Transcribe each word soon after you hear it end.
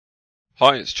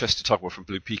Hi, it's Chester Tugwell from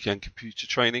Blue Pecan Computer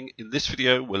Training. In this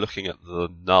video, we're looking at the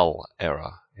null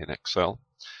error in Excel.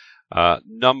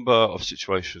 Number of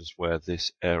situations where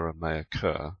this error may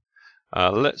occur.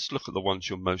 Let's look at the ones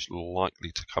you're most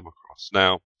likely to come across.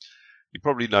 Now, you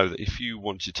probably know that if you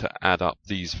wanted to add up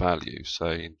these values,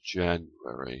 say in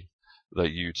January,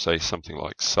 that you'd say something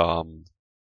like sum,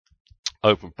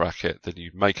 open bracket, then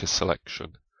you'd make a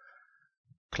selection,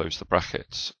 close the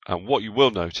brackets. And what you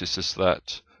will notice is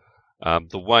that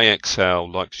the way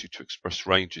Excel likes you to express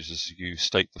ranges is you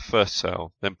state the first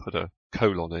cell, then put a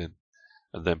colon in,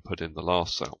 and then put in the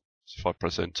last cell. So if I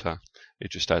press enter, it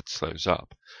just adds those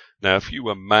up. Now, if you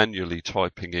were manually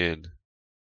typing in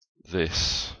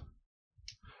this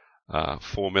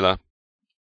formula,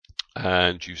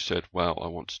 and you said, well, I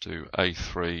want to do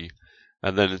A3,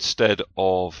 and then instead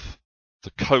of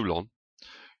the colon,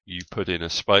 you put in a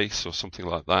space or something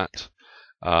like that.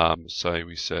 So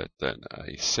we said then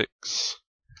A6,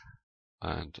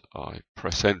 and I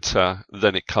press enter,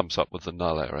 then it comes up with the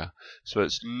null error. So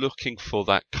it's looking for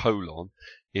that colon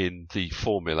in the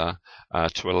formula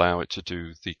to allow it to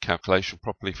do the calculation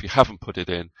properly. If you haven't put it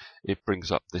in, it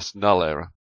brings up this null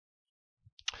error.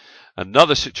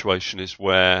 Another situation is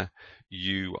where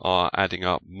you are adding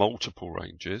up multiple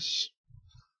ranges.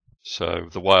 So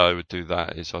the way I would do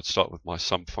that is I'd start with my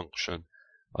sum function,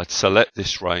 I'd select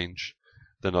this range,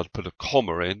 then I'd put a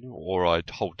comma in, or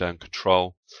I'd hold down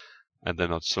control, and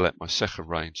then I'd select my second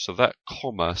range. So that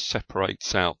comma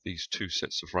separates out these two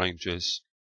sets of ranges.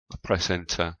 I press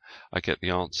enter, I get the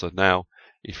answer. Now,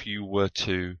 if you were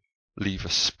to leave a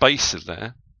space in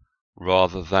there,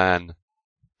 rather than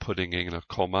putting in a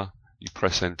comma, you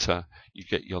press enter, you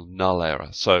get your null error.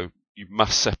 So you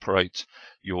must separate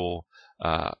your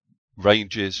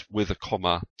ranges with a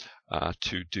comma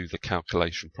to do the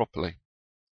calculation properly.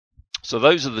 So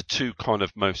those are the two kind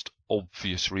of most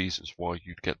obvious reasons why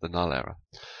you'd get the null error.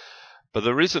 But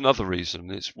there is another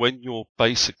reason. It's when you're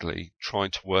basically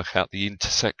trying to work out the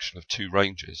intersection of two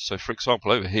ranges. So for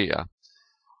example, over here,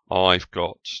 I've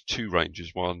got two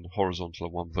ranges, one horizontal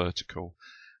and one vertical.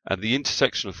 And the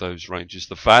intersection of those ranges,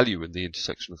 the value in the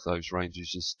intersection of those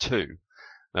ranges is 2.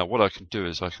 Now what I can do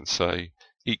is I can say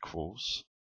equals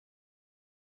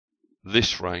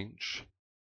this range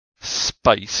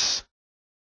space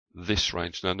this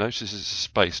range. Now notice it's a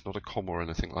space, not a comma or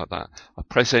anything like that. I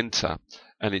press enter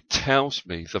and it tells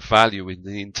me the value in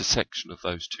the intersection of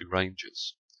those two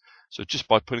ranges. So just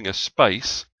by putting a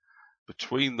space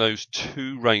between those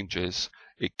two ranges,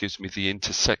 it gives me the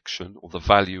intersection or the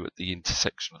value at the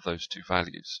intersection of those two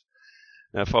values.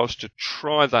 Now if I was to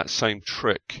try that same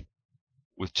trick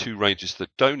with two ranges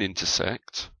that don't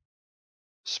intersect,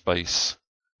 space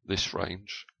this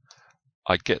range,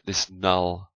 I get this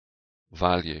null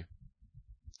value.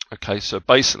 Okay, so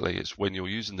basically it's when you're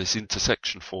using this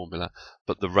intersection formula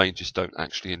but the ranges don't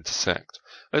actually intersect.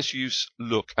 Let's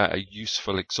look at a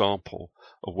useful example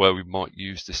of where we might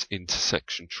use this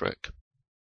intersection trick.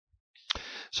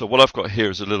 So what I've got here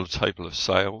is a little table of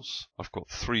sales. I've got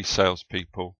 3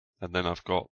 salespeople, and then I've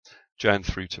got Jan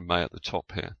through to May at the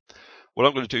top here. What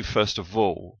I'm going to do first of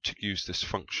all to use this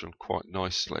function quite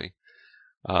nicely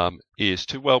is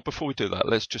to, well, before we do that,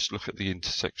 let's just look at the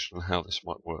intersection and how this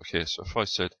might work here. So if I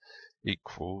said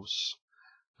equals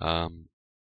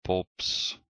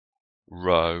Bob's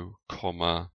row,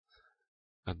 comma,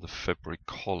 and the February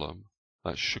column,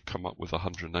 that should come up with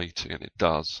 180, and it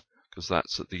does, because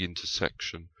that's at the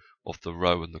intersection of the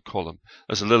row and the column.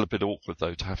 It's a little bit awkward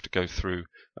though to have to go through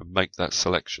and make that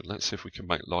selection. Let's see if we can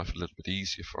make life a little bit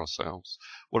easier for ourselves.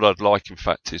 What I'd like in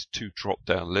fact is 2 drop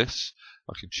down lists.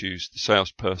 I can choose the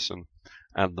salesperson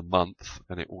and the month,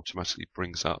 and it automatically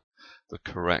brings up the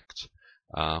correct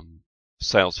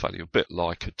sales value, a bit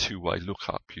like a two-way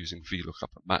lookup using VLOOKUP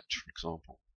at match, for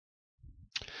example.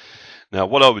 Now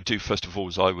what I would do first of all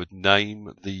is I would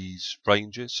name these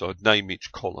ranges. So I'd name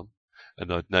each column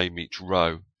and I'd name each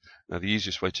row. Now the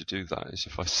easiest way to do that is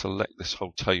if I select this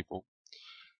whole table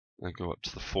and go up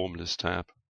to the Formulas tab,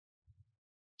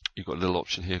 you've got a little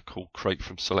option here called Create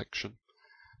from Selection.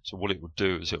 So what it will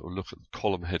do is it will look at the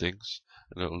column headings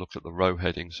and it will look at the row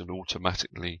headings and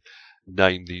automatically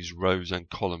name these rows and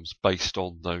columns based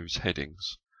on those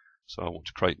headings. So I want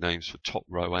to create names for top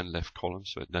row and left column,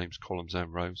 so it names columns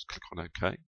and rows. Click on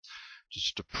OK.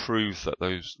 Just to prove that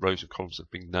those rows and columns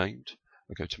have been named,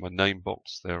 I go to my name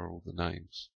box, there are all the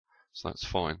names. So that's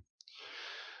fine.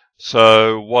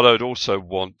 So what I'd also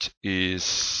want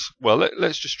is, well,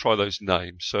 let's just try those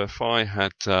names. So if I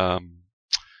had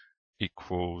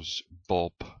equals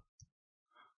Bob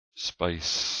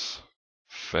space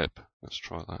Feb, let's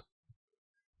try that.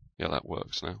 Yeah, that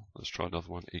works now. Let's try another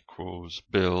one. Equals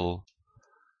Bill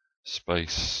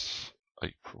space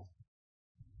April.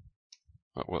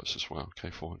 That works as well. Okay,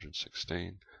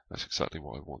 416. That's exactly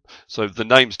what I want. So the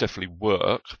names definitely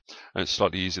work, and it's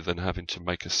slightly easier than having to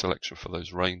make a selection for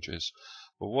those ranges.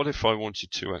 But what if I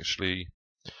wanted to actually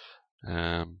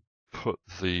put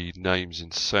the names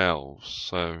in cells?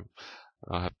 So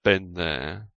I have Ben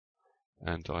there,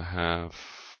 and I have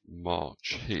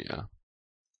March here.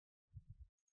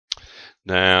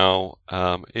 Now,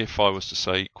 if I was to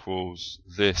say equals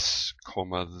this,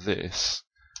 comma this,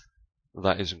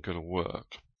 that isn't going to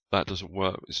work. That doesn't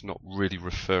work. It's not really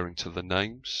referring to the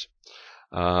names.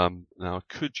 Now, I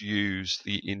could use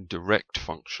the indirect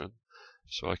function.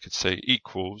 So I could say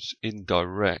equals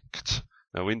indirect.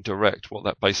 Now, indirect, what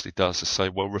that basically does is say,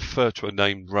 well, refer to a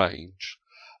named range.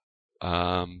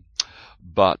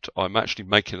 But I'm actually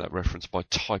making that reference by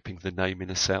typing the name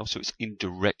in a cell, so it's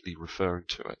indirectly referring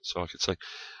to it. So I could say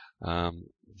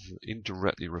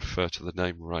indirectly refer to the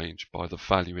name range by the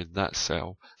value in that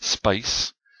cell,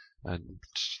 space, and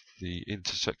the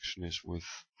intersection is with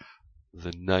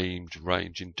the named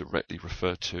range indirectly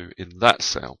referred to in that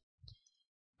cell.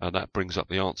 And that brings up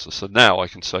the answer. So now I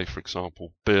can say, for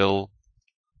example, Bill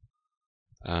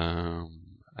and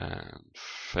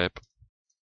Feb,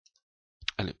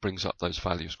 and it brings up those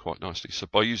values quite nicely. So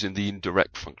by using the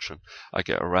indirect function, I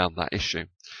get around that issue.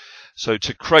 So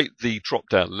to create the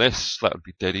drop-down list, that would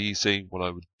be dead easy. What I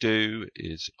would do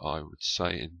is I would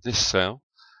say in this cell,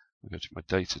 I go to my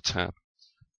data tab,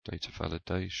 data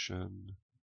validation,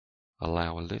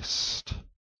 allow a list,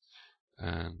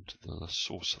 and the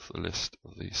source of the list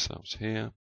of these cells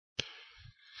here.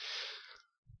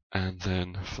 And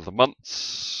then for the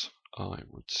months, I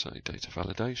would say data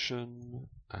validation,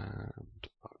 and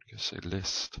I would say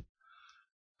list,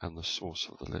 and the source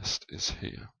of the list is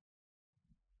here.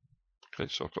 Okay,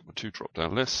 so I've got my two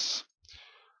drop-down lists.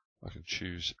 I can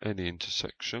choose any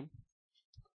intersection,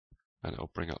 and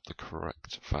it'll bring up the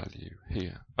correct value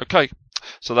here. Okay,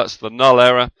 so that's the null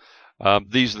error.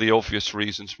 These are the obvious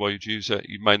reasons why you'd use it.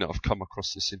 You may not have come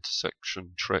across this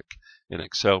intersection trick in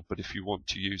Excel, but if you want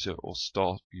to use it or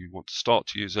you want to start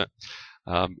to use it,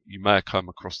 you may have come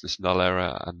across this null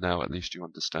error, and now at least you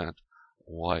understand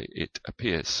why it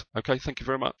appears. Okay, thank you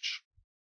very much.